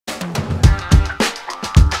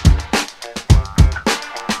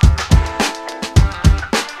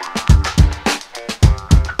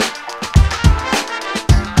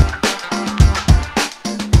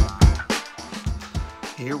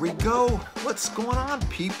What's going on,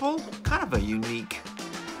 people? Kind of a unique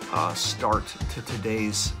start to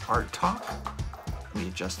today's art talk. Let me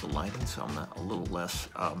adjust the lighting so I'm a little less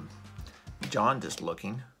jaundiced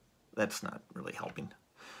looking. That's not really helping.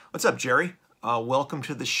 What's up, Jerry? Welcome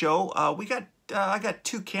to the show. I got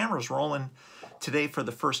two cameras rolling today for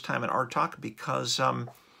the first time in art talk because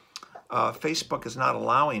Facebook is not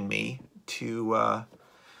allowing me to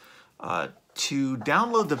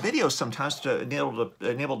download the video sometimes to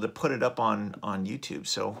enable to put it up on YouTube.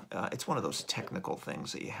 So it's one of those technical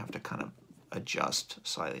things that you have to kind of adjust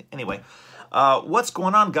slightly. Anyway, what's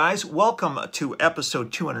going on, guys? Welcome to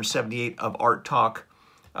episode 278 of Art Talk.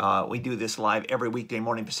 We do this live every weekday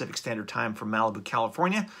morning Pacific Standard Time from Malibu,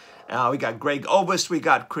 California. We got Greg Ovest, we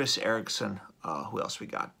got Chris Erickson, who else we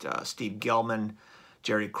got? Steve Gelman,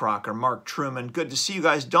 Jerry Crocker, Mark Truman. Good to see you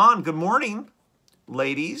guys. Don, good morning.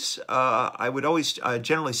 Ladies, I would always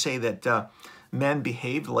generally say that men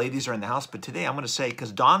behave, the ladies are in the house, but today I'm going to say,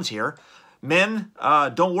 because Don's here, men,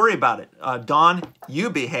 don't worry about it. Don, you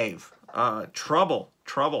behave. Trouble.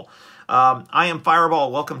 I am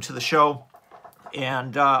Fireball. Welcome to the show.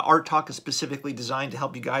 And Art Talk is specifically designed to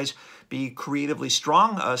help you guys be creatively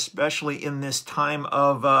strong, especially in this time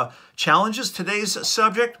of challenges. Today's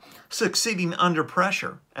subject, succeeding under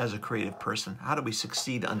pressure as a creative person. How do we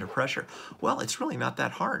succeed under pressure? Well, it's really not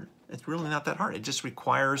that hard. It's really not that hard. It just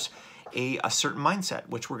requires a certain mindset,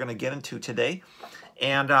 which we're going to get into today.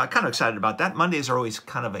 And kind of excited about that. Mondays are always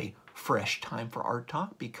kind of a fresh time for Art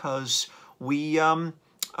Talk because we had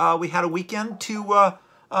a weekend to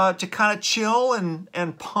kind of chill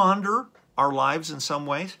and ponder our lives in some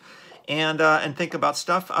ways and think about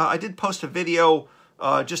stuff. I did post a video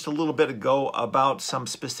just a little bit ago about some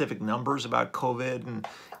specific numbers about COVID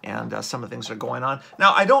and some of the things that are going on.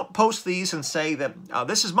 Now, I don't post these and say that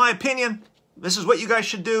this is my opinion, this is what you guys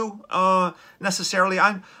should do necessarily.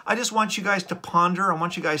 I just want you guys to ponder. I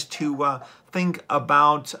want you guys to think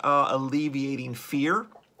about alleviating fear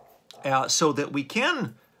so that we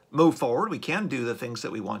can move forward. We can do the things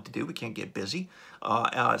that we want to do. We can't get busy.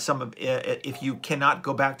 If you cannot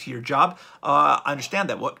go back to your job, I understand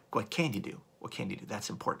that. What can you do? What can you do?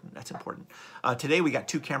 That's important. That's important. Today we got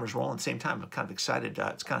two cameras rolling at the same time. I'm kind of excited.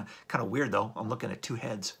 It's kind of weird though. I'm looking at two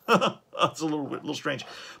heads. It's a little strange.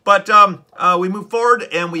 But we move forward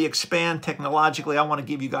and we expand technologically. I want to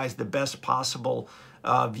give you guys the best possible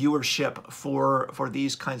viewership for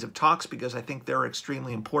these kinds of talks because I think they're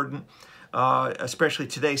extremely important. Especially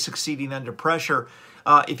today, succeeding under pressure.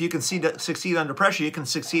 If you can succeed under pressure, you can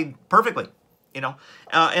succeed perfectly, you know.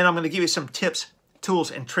 And I'm going to give you some tips, tools,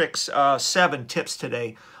 and tricks, 7 tips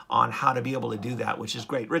today on how to be able to do that, which is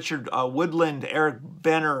great. Richard Woodland, Eric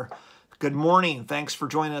Benner, good morning. Thanks for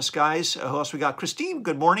joining us, guys. Who else we got? Christine,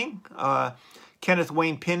 good morning. Kenneth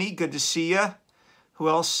Wayne Pinney, good to see you. Who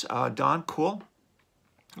else? Don, cool.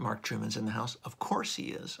 Mark Truman's in the house. Of course he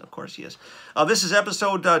is. Of course he is. This is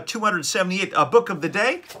episode 278, book of the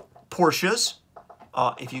day, Porsches.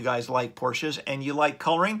 If you guys like Porsches and you like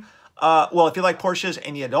coloring, well, if you like Porsches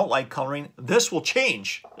and you don't like coloring, this will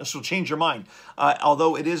change. This will change your mind.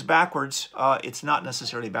 Although it is backwards, it's not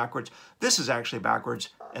necessarily backwards. This is actually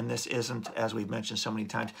backwards, and this isn't, as we've mentioned so many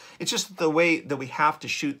times. It's just the way that we have to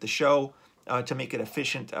shoot the show to make it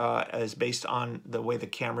efficient is based on the way the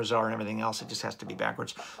cameras are and everything else. It just has to be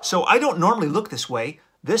backwards. So I don't normally look this way.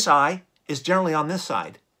 This eye is generally on this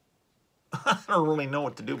side. I don't really know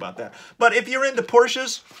what to do about that. But if you're into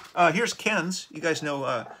Porsches, here's Ken's. You guys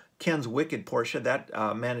know Ken's Wicked Porsche.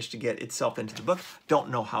 That managed to get itself into the book. Don't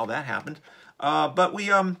know how that happened. But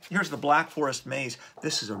here's the Black Forest maze.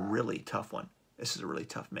 This is a really tough one. This is a really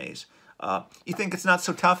tough maze. You think it's not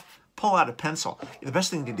so tough? Pull out a pencil. The best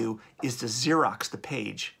thing to do is to Xerox the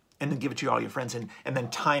page and then give it to all your friends and then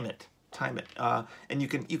time it. And you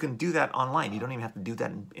can do that online. You don't even have to do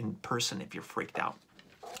that in person if you're freaked out.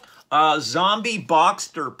 Zombie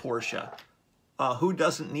Boxster Porsche. Who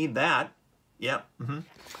doesn't need that? Yep.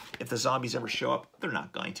 If the zombies ever show up, they're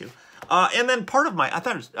not going to. And then part of I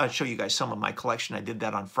thought I'd show you guys some of my collection. I did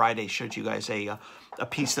that on Friday. Showed you guys a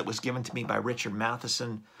piece that was given to me by Richard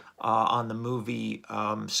Matheson on the movie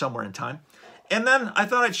Somewhere in Time. And then I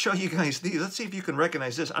thought I'd show you guys these. Let's see if you can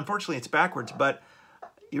recognize this. Unfortunately, it's backwards, but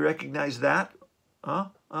you recognize that?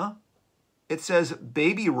 It says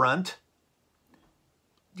Baby Runt.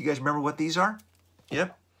 Do you guys remember what these are?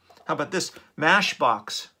 Yep. How about this?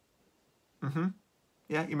 Mashbox.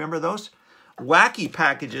 Yeah, you remember those? Wacky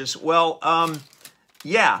packages. Well,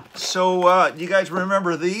 yeah. So, do you guys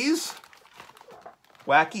remember these?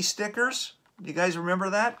 Wacky stickers? Do you guys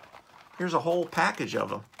remember that? Here's a whole package of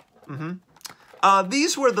them.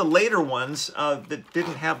 These were the later ones that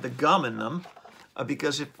didn't have the gum in them.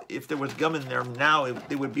 because if there was gum in there now,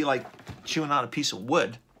 it would be like chewing on a piece of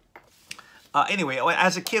wood. Anyway,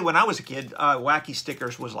 as a kid, when I was a kid, wacky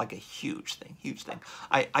stickers was like a huge thing,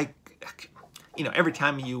 you know, every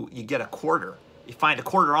time you get a quarter, you find a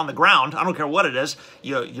quarter on the ground, I don't care what it is,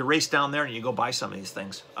 you race down there and you go buy some of these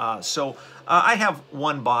things. So I have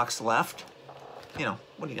one box left. You know,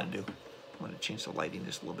 what are you going to do? I'm going to change the lighting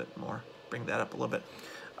just a little bit more, bring that up a little bit.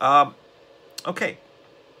 Okay.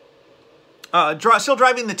 Still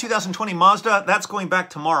driving the 2020 Mazda. That's going back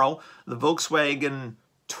tomorrow. The Volkswagen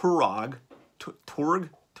Touareg.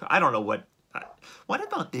 I don't know what. Why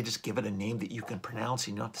don't they just give it a name that you can pronounce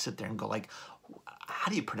and you don't have to sit there and go like, how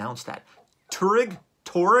do you pronounce that? Touareg?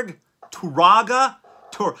 Turaga?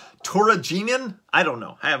 Touraginian? I don't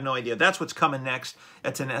know. I have no idea. That's what's coming next.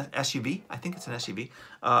 It's an SUV. I think it's an SUV.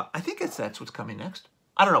 I think that's what's coming next.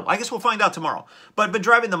 I don't know. I guess we'll find out tomorrow. But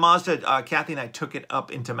driving the Mazda, Kathy and I took it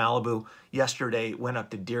up into Malibu yesterday, went up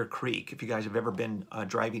to Deer Creek. If you guys have ever been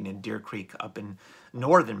driving in Deer Creek up in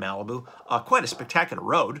northern Malibu, quite a spectacular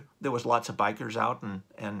road. There was lots of bikers out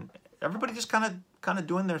and everybody just kind of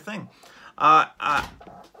doing their thing.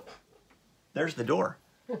 There's the door.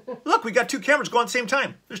 Look, we got two cameras going at the same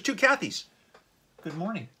time. There's two Kathys. Good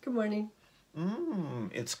morning. Good morning.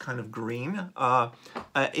 It's kind of green.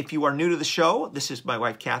 If you are new to the show, this is my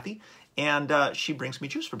wife, Kathy, and she brings me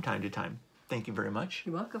juice from time to time. Thank you very much.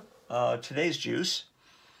 You're welcome. Today's juice.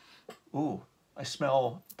 Ooh, I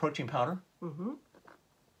smell protein powder.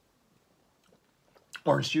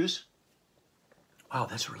 Orange juice. Wow,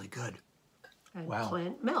 that's really good. And wow.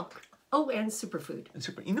 Plant milk. Oh, and superfood.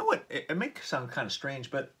 You know what? It may sound kind of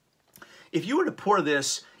strange, but if you were to pour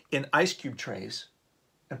this in ice cube trays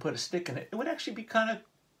and put a stick in it, it would actually be kind of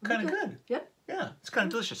good. Yep. Yeah, it's kind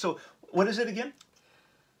of delicious. So what is it again?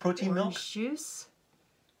 Protein milk? Orange juice,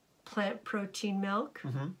 plant protein milk,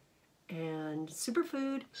 and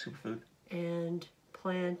superfood. Superfood. And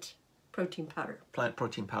plant protein powder. Plant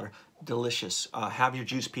protein powder. Delicious. Have your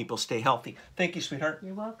juice, people. Stay healthy. Thank you, sweetheart.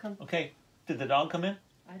 You're welcome. Okay. Did the dog come in?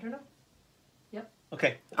 I don't know. Yep.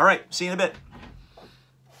 Okay. All right. See you in a bit.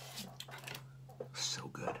 So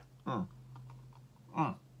good.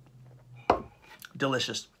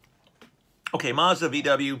 Delicious. Okay, Mazda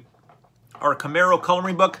VW. Our Camaro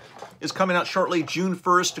coloring book is coming out shortly. June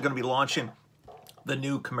 1st, we're going to be launching the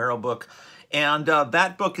new Camaro book. And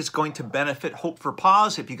that book is going to benefit Hope for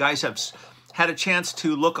Paws. If you guys have had a chance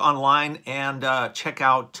to look online and check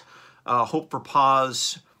out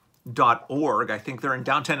hopeforpaws.org, I think they're in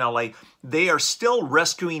downtown LA. They are still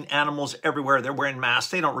rescuing animals everywhere. They're wearing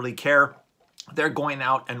masks. They don't really care. They're going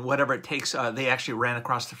out and whatever it takes. They actually ran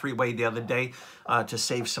across the freeway the other day to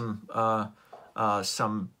save some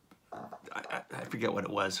I forget what it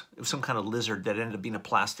was. It was some kind of lizard that ended up being a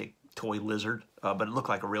plastic toy lizard, but it looked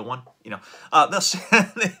like a real one. You know,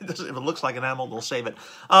 if it looks like an animal, they'll save it.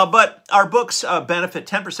 But our books benefit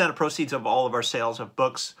 10% of proceeds of all of our sales of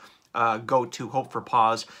books. Go to Hope for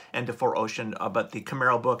Paws and to 4Ocean, but the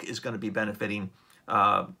Camaro book is going to be benefiting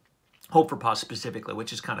Hope for Paws specifically,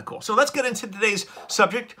 which is kind of cool. So let's get into today's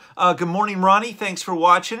subject. Good morning, Ronnie. Thanks for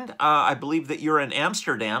watching. I believe that you're in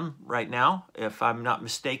Amsterdam right now, if I'm not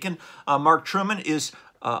mistaken. Mark Truman is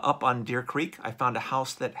up on Deer Creek. I found a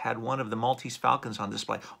house that had one of the Maltese Falcons on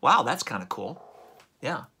display. Wow, that's kind of cool.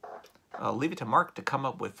 Yeah. Leave it to Mark to come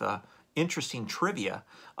up with interesting trivia.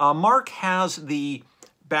 Mark has the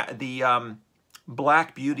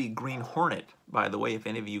Black Beauty Green Hornet, by the way, if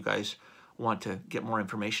any of you guys want to get more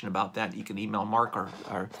information about that, you can email Mark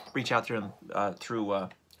or reach out to him through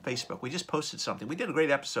Facebook. We just posted something. We did a great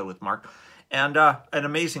episode with Mark, and an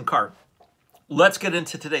amazing car. Let's get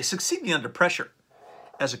into today. Succeeding under pressure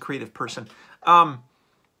as a creative person.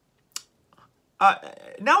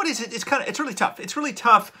 Nowadays, it's really tough. It's really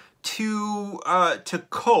tough to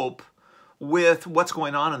cope with what's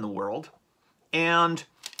going on in the world, and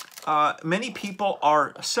many people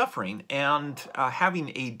are suffering and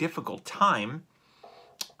having a difficult time.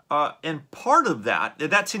 And part of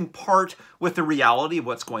that's in part with the reality of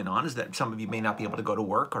what's going on, is that some of you may not be able to go to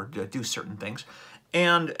work or do certain things.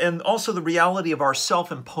 And also the reality of our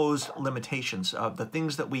self-imposed limitations, of the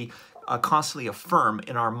things that we constantly affirm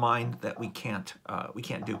in our mind that we can't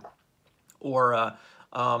do. Or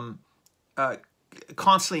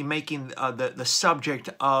constantly making the subject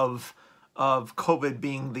of COVID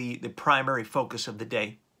being the primary focus of the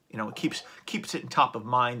day. You know, it keeps it in top of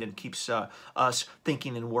mind and keeps us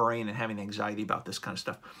thinking and worrying and having anxiety about this kind of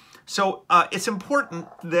stuff. So it's important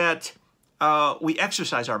that we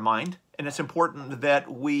exercise our mind, and it's important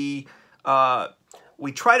that we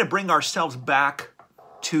try to bring ourselves back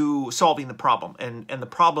to solving the problem. And the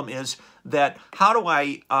problem is that how do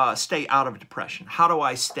I stay out of depression? How do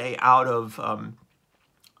I stay out of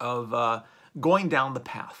going down the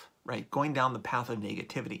path, right? Going down the path of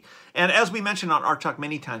negativity. And as we mentioned on Art Talk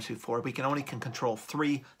many times before, we can only control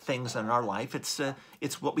 3 things in our life. It's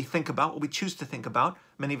what we think about, what we choose to think about.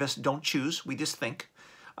 Many of us don't choose, we just think.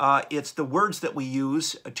 It's the words that we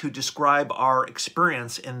use to describe our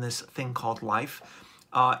experience in this thing called life.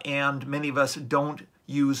 And many of us don't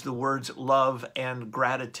use the words love and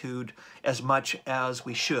gratitude as much as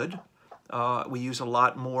we should. We use a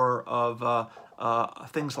lot more of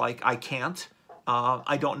things like I can't,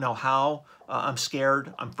 I don't know how, I'm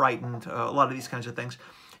scared, I'm frightened, a lot of these kinds of things.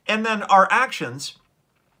 And then our actions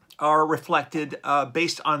are reflected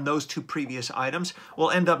based on those 2 previous items.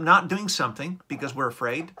 We'll end up not doing something because we're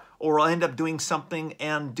afraid, or we'll end up doing something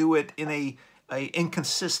and do it in a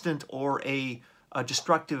inconsistent or a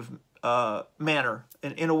destructive manner,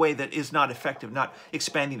 in a way that is not effective, not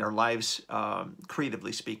expanding our lives,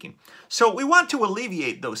 creatively speaking. So we want to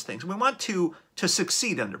alleviate those things. We want to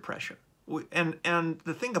succeed under pressure. And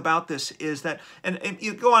the thing about this is that, and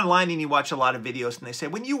you go online and you watch a lot of videos and they say,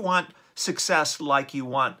 when you want success like you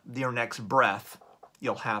want your next breath,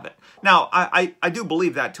 you'll have it. Now, I do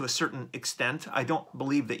believe that to a certain extent. I don't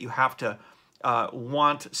believe that you have to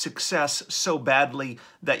want success so badly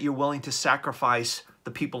that you're willing to sacrifice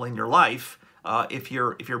the people in your life. If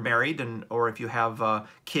you're married or if you have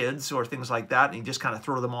kids or things like that, and you just kind of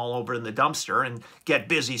throw them all over in the dumpster and get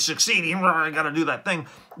busy succeeding, I got to do that thing,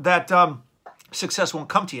 that success won't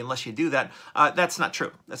come to you unless you do that. That's not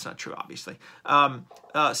true. That's not true, obviously.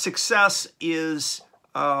 Success is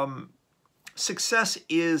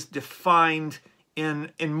defined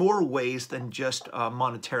in more ways than just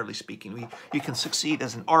monetarily speaking. You can succeed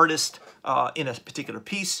as an artist in a particular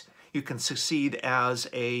piece. You can succeed as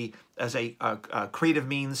a creative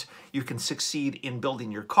means. You can succeed in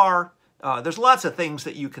building your car. There's lots of things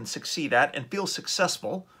that you can succeed at and feel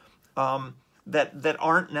successful that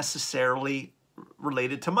aren't necessarily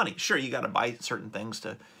related to money. Sure, you got to buy certain things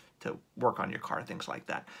to work on your car, things like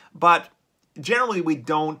that. But generally, we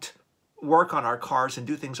don't work on our cars and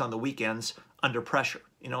do things on the weekends under pressure.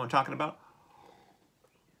 You know what I'm talking about?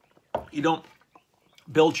 You don't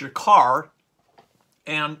build your car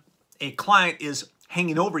and a client is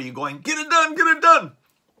hanging over you going, get it done, get it done.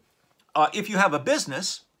 If you have a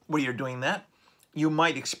business where you're doing that, you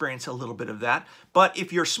might experience a little bit of that. But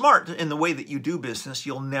if you're smart in the way that you do business,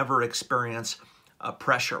 you'll never experience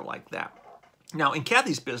pressure like that. Now, in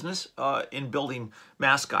Kathy's business, in building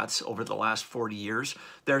mascots over the last 40 years,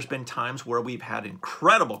 there's been times where we've had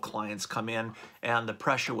incredible clients come in and the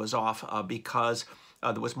pressure was off because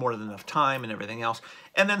there was more than enough time and everything else.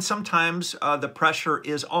 And then sometimes the pressure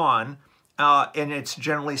is on, and it's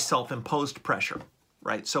generally self-imposed pressure,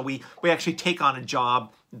 right? So we actually take on a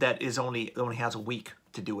job that only has a week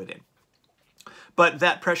to do it in. But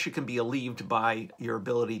that pressure can be alleviated by your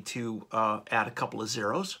ability to add a couple of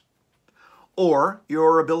zeros, or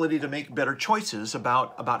your ability to make better choices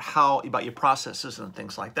about your processes and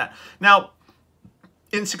things like that. Now,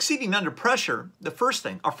 in succeeding under pressure, our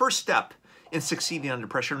first step in succeeding under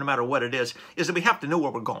pressure, no matter what it is that we have to know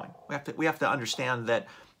where we're going. We have to understand that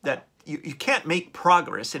you can't make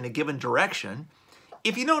progress in a given direction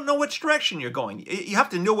if you don't know which direction you're going. You have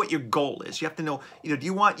to know what your goal is. You have to know, do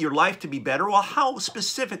you want your life to be better? Well, how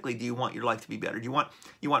specifically do you want your life to be better? Do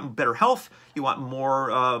you want better health? You want more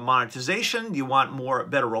monetization? Do you want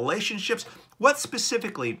better relationships? What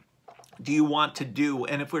specifically do you want to do?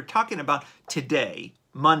 And if we're talking about today,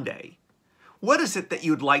 Monday, what is it that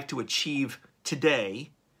you'd like to achieve today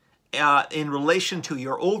in relation to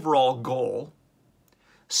your overall goal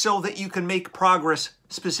so that you can make progress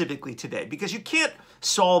specifically today? Because you can't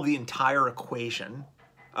solve the entire equation.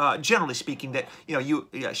 Generally speaking, that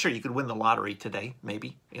sure, you could win the lottery today,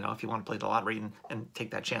 maybe, if you want to play the lottery and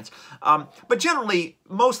take that chance. But generally,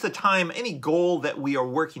 most of the time, any goal that we are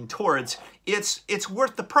working towards, it's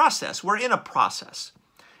worth the process. We're in a process.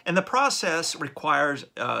 And the process requires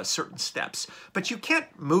certain steps. But you can't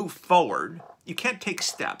move forward. You can't take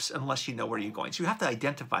steps unless you know where you're going. So you have to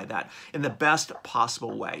identify that in the best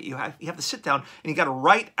possible way. You have to sit down and you got to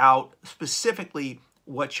write out specifically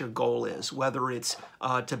what your goal is, whether it's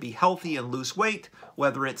to be healthy and lose weight,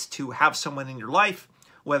 whether it's to have someone in your life,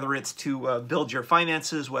 whether it's to build your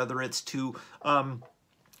finances, whether it's to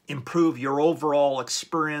improve your overall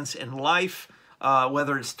experience in life,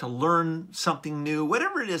 whether it's to learn something new,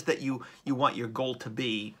 whatever it is that you want your goal to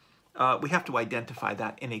be. We have to identify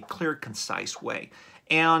that in a clear, concise way.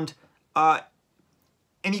 And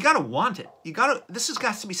you got to want it. This has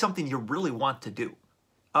got to be something you really want to do.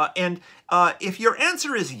 If your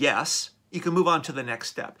answer is yes, you can move on to the next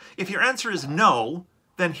step. If your answer is no,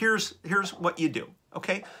 then here's what you do.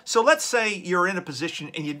 Okay, so let's say you're in a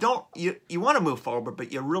position and you want to move forward,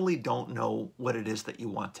 but you really don't know what it is that you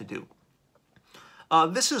want to do.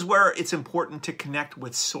 This is where it's important to connect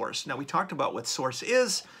with source. Now, we talked about what source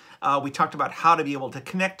is. We talked about how to be able to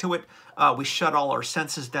connect to it. We shut all our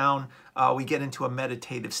senses down. We get into a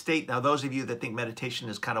meditative state. Now, those of you that think meditation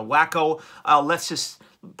is kind of wacko, let's just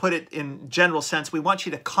put it in general sense. We want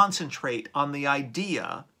you to concentrate on the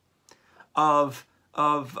idea of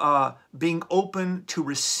being open to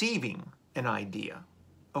receiving an idea.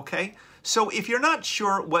 Okay? So if you're not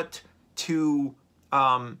sure what to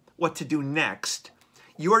do next,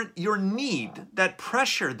 your need, that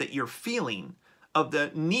pressure that you're feeling of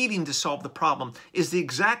the needing to solve the problem is the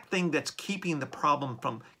exact thing that's keeping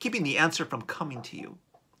the answer from coming to you.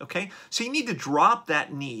 Okay? So you need to drop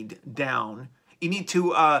that need down. You need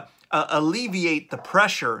to alleviate the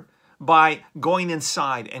pressure by going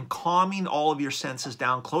inside and calming all of your senses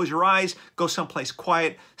down. Close your eyes, go someplace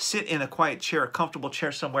quiet, sit in a quiet chair, a comfortable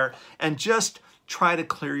chair somewhere, and just try to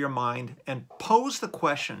clear your mind and pose the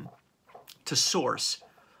question to source.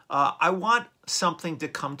 I want something to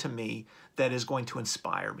come to me that is going to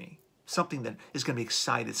inspire me, something that is going to be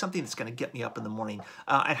excited, something that's going to get me up in the morning.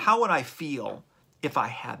 And how would I feel if I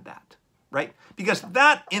had that, right? Because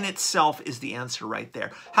that in itself is the answer right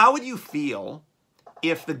there. How would you feel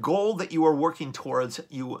if the goal that you are working towards,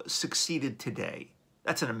 you succeeded today?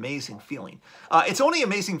 That's an amazing feeling. It's only an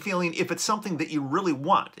amazing feeling if it's something that you really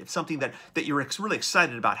want. If something that you're really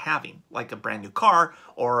excited about having, like a brand new car,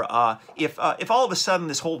 or if all of a sudden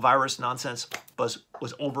this whole virus nonsense was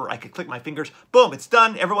over, I could click my fingers, boom, it's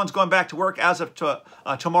done. Everyone's going back to work as of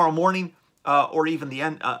tomorrow morning, or even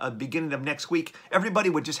the beginning of next week. Everybody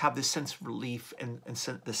would just have this sense of relief and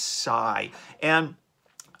this sigh. And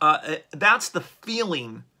that's the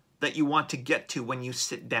feeling that you want to get to when you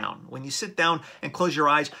sit down. When you sit down and close your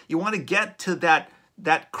eyes, you want to get to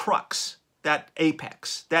that crux, that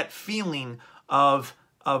apex, that feeling of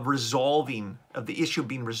resolving, of the issue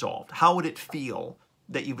being resolved. How would it feel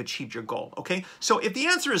that you've achieved your goal? Okay, so if the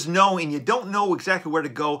answer is no and you don't know exactly where to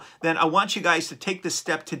go, then I want you guys to take this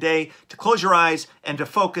step today to close your eyes and to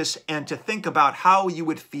focus and to think about how you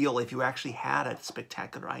would feel if you actually had a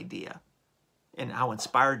spectacular idea and how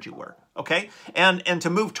inspired you were. Okay, and to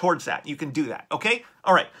move towards that, you can do that. Okay,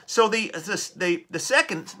 all right. So the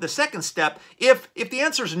second step, if the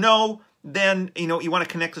answer is no, then you want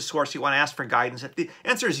to connect to source. You want to ask for guidance. If the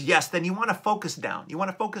answer is yes, then you want to focus down. You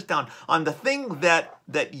want to focus down on the thing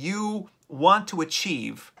that you want to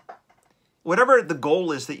achieve, whatever the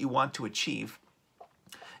goal is that you want to achieve.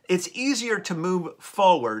 It's easier to move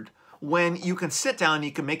forward when you can sit down and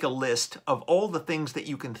you can make a list of all the things that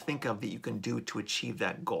you can think of that you can do to achieve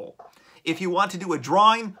that goal. If you want to do a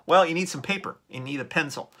drawing, well, you need some paper. You need a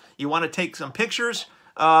pencil. You want to take some pictures,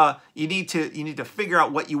 you need to figure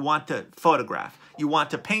out what you want to photograph. You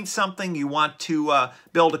want to paint something, you want to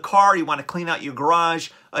build a car, you want to clean out your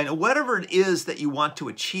garage, and whatever it is that you want to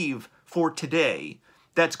achieve for today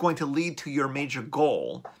that's going to lead to your major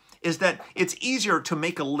goal, is that it's easier to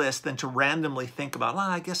make a list than to randomly think about,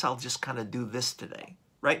 I guess I'll just kind of do this today,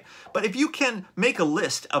 right? But if you can make a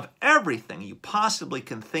list of everything you possibly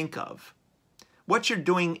can think of, what you're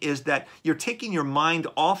doing is that you're taking your mind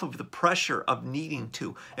off of the pressure of needing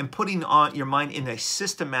to and putting on your mind in a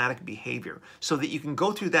systematic behavior so that you can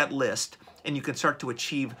go through that list and you can start to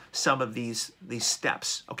achieve some of these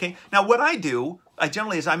steps, okay? Now, what I do,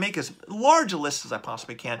 I make as large a list as I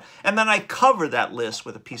possibly can, and then I cover that list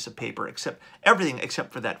with a piece of paper, everything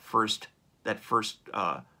except for that first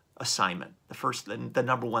assignment, the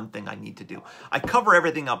number one thing I need to do. I cover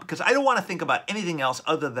everything up because I don't want to think about anything else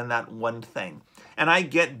other than that one thing. And I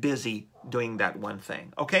get busy doing that one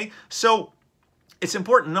thing, okay? So it's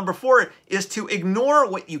important. Number 4 is to ignore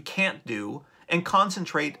what you can't do and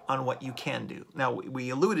concentrate on what you can do. Now, we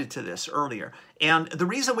alluded to this earlier. And the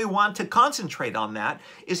reason we want to concentrate on that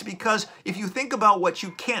is because if you think about what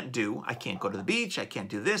you can't do, I can't go to the beach, I can't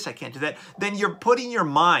do this, I can't do that, then you're putting your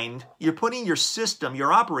mind, you're putting your system,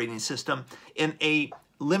 your operating system in a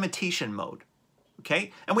limitation mode,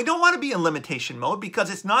 okay? And we don't want to be in limitation mode because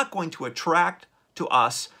it's not going to attract to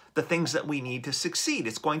us the things that we need to succeed.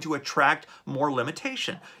 It's going to attract more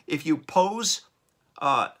limitation. If you pose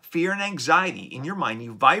fear and anxiety in your mind,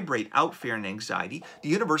 you vibrate out fear and anxiety, the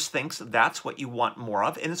universe thinks that's what you want more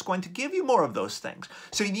of, and it's going to give you more of those things.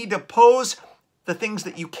 So you need to pose the things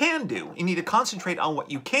that you can do. You need to concentrate on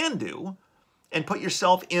what you can do and put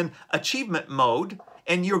yourself in achievement mode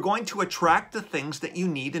And you're going to attract the things that you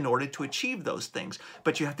need in order to achieve those things.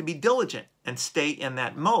 But you have to be diligent and stay in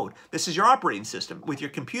that mode. This is your operating system. With your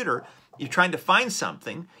computer, you're trying to find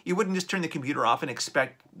something. You wouldn't just turn the computer off and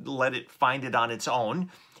expect to let it find it on its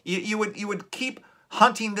own. You would keep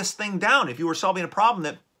hunting this thing down. If you were solving a problem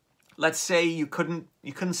that, let's say, you couldn't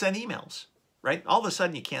send emails, right? All of a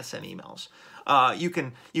sudden, you can't send emails. You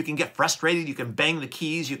can get frustrated. You can bang the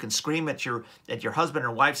keys. You can scream at your husband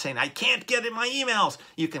or wife saying, "I can't get in my emails."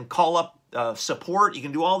 You can call up support. You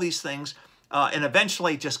can do all these things, and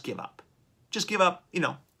eventually just give up. Just give up.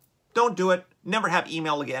 Don't do it. Never have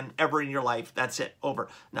email again ever in your life. That's it. Over.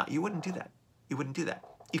 No, you wouldn't do that. You wouldn't do that.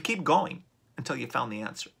 You keep going until you found the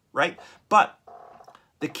answer, right? But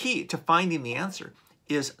the key to finding the answer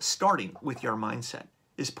is starting with your mindset.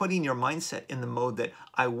 Is putting your mindset in the mode that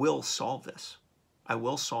I will solve this. I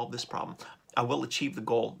will solve this problem. I will achieve the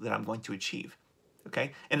goal that I'm going to achieve.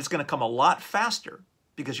 Okay? And it's going to come a lot faster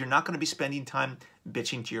because you're not going to be spending time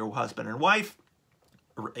bitching to your husband and wife,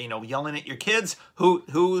 yelling at your kids,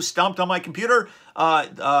 who stomped on my computer,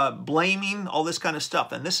 blaming, all this kind of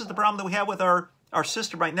stuff. And this is the problem that we have with our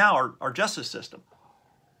system right now, our justice system,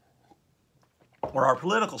 or our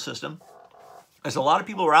political system. There's a lot of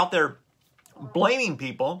people who are out there blaming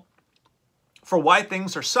people for why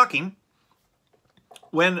things are sucking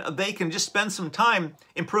when they can just spend some time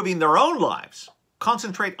improving their own lives.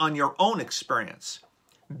 Concentrate on your own experience.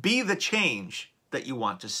 Be the change that you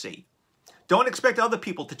want to see. Don't expect other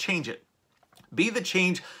people to change it. Be the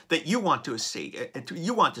change that you want to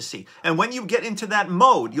see. And when you get into that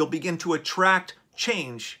mode, you'll begin to attract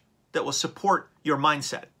change that will support your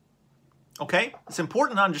mindset. Okay? It's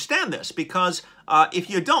important to understand this because if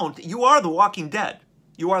you don't, you are the walking dead.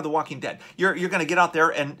 You are the walking dead. You're going to get out there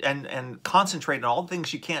and concentrate on all the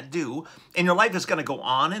things you can't do, and your life is going to go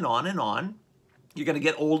on and on and on. You're going to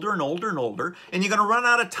get older and older and older, and you're going to run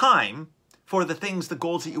out of time for the things, the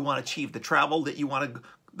goals that you want to achieve, the travel that you want to,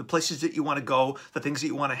 the places that you want to go, the things that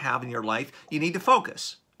you want to have in your life. You need to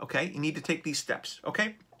focus, okay? You need to take these steps,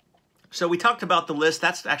 okay? So we talked about the list.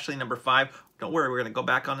 That's actually number 5. Don't worry, we're going to go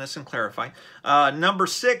back on this and clarify. Number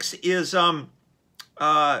 6 is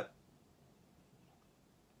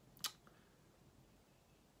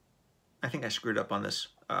I think I screwed up on this.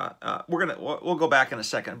 We'll go back in a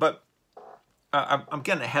second, but I'm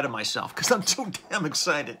getting ahead of myself because I'm so damn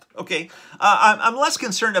excited. Okay, I'm less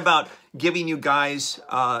concerned about giving you guys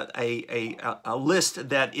a list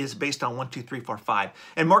that is based on 1, 2, 3, 4, 5,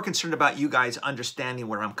 and more concerned about you guys understanding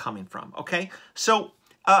where I'm coming from. Okay, so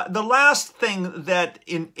the last thing that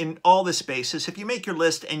in all this space is if you make your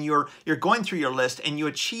list and you're going through your list and you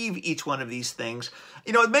achieve each one of these things,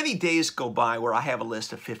 many days go by where I have a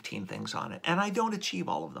list of 15 things on it and I don't achieve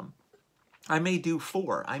all of them. I may do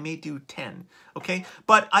 4, I may do 10, okay?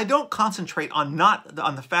 But I don't concentrate on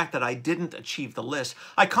the fact that I didn't achieve the list.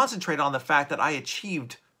 I concentrate on the fact that I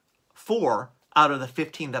achieved 4 out of the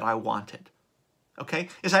 15 that I wanted. Okay,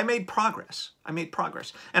 is I made progress. I made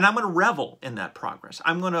progress. And I'm going to revel in that progress.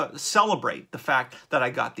 I'm going to celebrate the fact that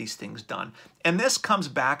I got these things done. And this comes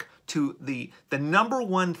back to the number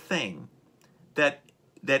one thing that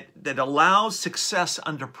allows success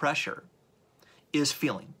under pressure is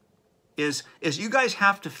feeling. Is you guys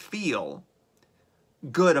have to feel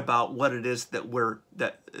good about what it is that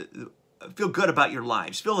feel good about your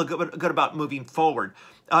lives. Feel good about moving forward.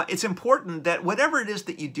 It's important that whatever it is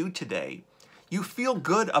that you do today, you feel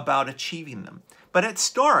good about achieving them. But it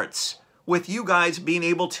starts with you guys being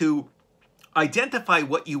able to identify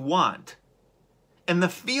what you want and the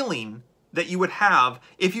feeling that you would have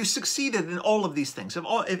if you succeeded in all of these things.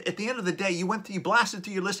 If at the end of the day, you blasted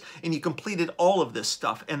through your list and you completed all of this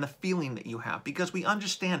stuff and the feeling that you have. Because we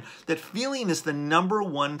understand that feeling is the number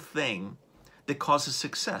one thing that causes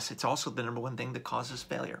success. It's also the number one thing that causes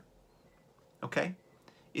failure. Okay?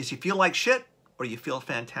 Is you feel like shit, or you feel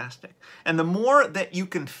fantastic. And the more that you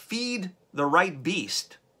can feed the right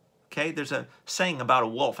beast, okay, there's a saying about a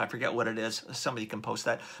wolf, I forget what it is, somebody can post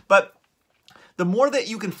that, but the more that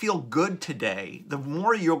you can feel good today, the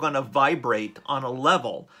more you're going to vibrate on a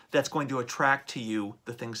level that's going to attract to you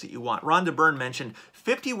the things that you want. Rhonda Byrne mentioned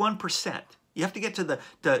 51%. You have to get to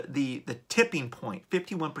the tipping point,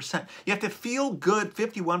 51%. You have to feel good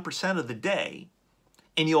 51% of the day,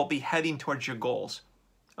 and you'll be heading towards your goals,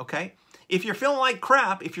 okay? If you're feeling like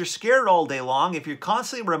crap, if you're scared all day long, if you're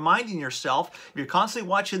constantly reminding yourself, if you're constantly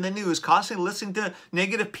watching the news, constantly listening to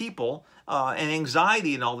negative people and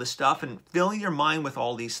anxiety and all this stuff and filling your mind with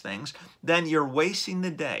all these things, then you're wasting the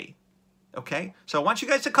day, okay? So I want you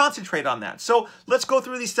guys to concentrate on that. So let's go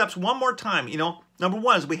through these steps one more time. Number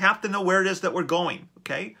one is we have to know where it is that we're going,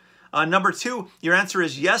 okay? Number 2, your answer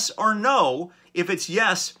is yes or no. If it's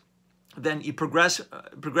yes, then you progress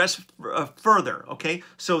further, okay?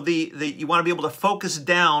 So you want to be able to focus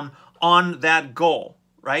down on that goal,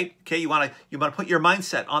 right? Okay, you want to put your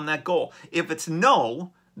mindset on that goal. If it's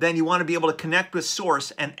no, then you want to be able to connect with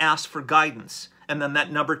Source and ask for guidance. And then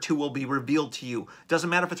that number 2 will be revealed to you. Doesn't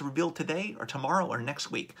matter if it's revealed today or tomorrow or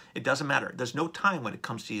next week. It doesn't matter. There's no time when it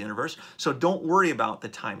comes to the universe. So don't worry about the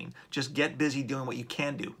timing. Just get busy doing what you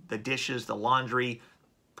can do. The dishes, the laundry,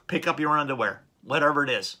 pick up your underwear, whatever it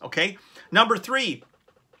is, okay? Number 3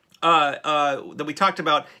 that we talked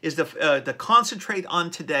about is the concentrate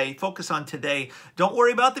on today, focus on today. Don't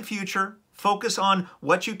worry about the future. Focus on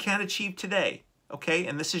what you can achieve today, okay?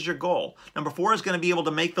 And this is your goal. Number 4 is going to be able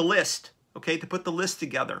to make the list, okay, to put the list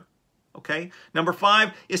together, okay? Number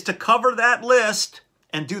 5 is to cover that list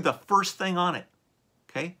and do the first thing on it,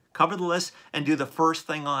 okay? Cover the list and do the first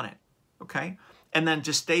thing on it, okay? And then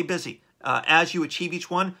just stay busy. As you achieve each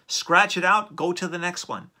one, scratch it out, go to the next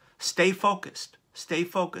one. Stay focused. Stay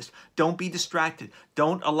focused. Don't be distracted.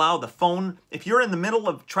 Don't allow the phone, if you're in the middle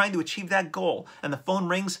of trying to achieve that goal and the phone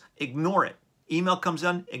rings, ignore it. Email comes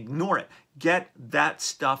in, ignore it. Get that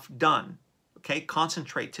stuff done. Okay,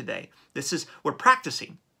 concentrate today. We're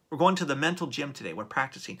practicing. We're going to the mental gym today. We're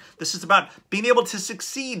practicing. This is about being able to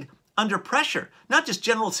succeed under pressure, not just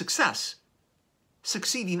general success.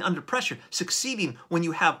 Succeeding under pressure. Succeeding when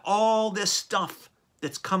you have all this stuff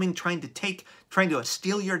that's coming, trying to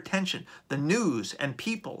steal your attention. The news and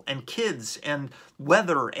people and kids and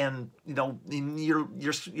weather and, you know,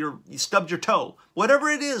 you stubbed your toe. Whatever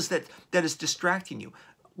it is that is distracting you,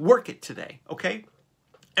 work it today, okay?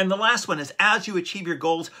 And the last one is, as you achieve your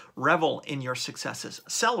goals, revel in your successes.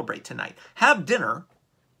 Celebrate tonight. Have dinner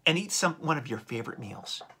and eat one of your favorite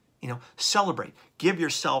meals. You know, celebrate. Give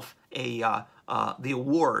yourself the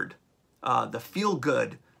award, the feel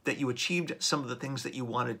good that you achieved some of the things that you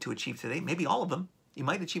wanted to achieve today. Maybe all of them. You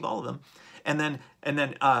might achieve all of them. And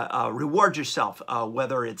then reward yourself,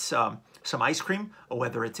 whether it's some ice cream, or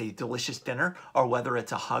whether it's a delicious dinner, or whether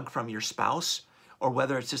it's a hug from your spouse, or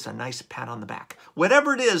whether it's just a nice pat on the back.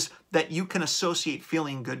 Whatever it is that you can associate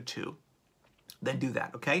feeling good to, then do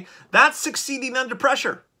that, okay? That's succeeding under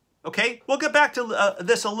pressure, okay? We'll get back to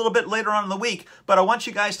this a little bit later on in the week, but I want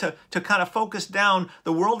you guys to kind of focus down.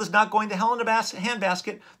 The world is not going to hell in a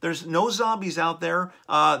handbasket. There's no zombies out there.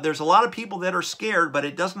 There's a lot of people that are scared, but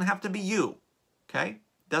it doesn't have to be you, okay?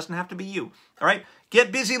 Doesn't have to be you, all right? Get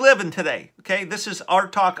busy living today, okay? This is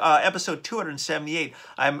Art Talk, episode 278.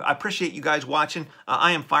 I appreciate you guys watching.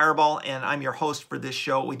 I am Fireball, and I'm your host for this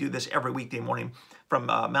show. We do this every weekday morning from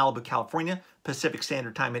Malibu, California, Pacific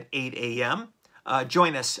Standard Time at 8 a.m.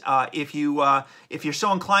 Join us. If you're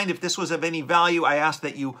so inclined, if this was of any value, I ask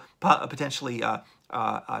that you potentially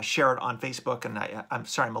share it on Facebook. And I'm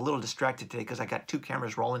sorry, I'm a little distracted today because I got 2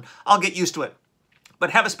 cameras rolling. I'll get used to it. But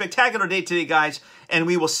have a spectacular day today, guys, and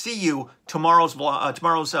we will see you tomorrow's Art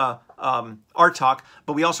Talk.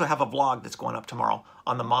 But we also have a vlog that's going up tomorrow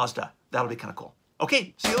on the Mazda. That'll be kind of cool.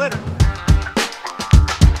 Okay, see you later.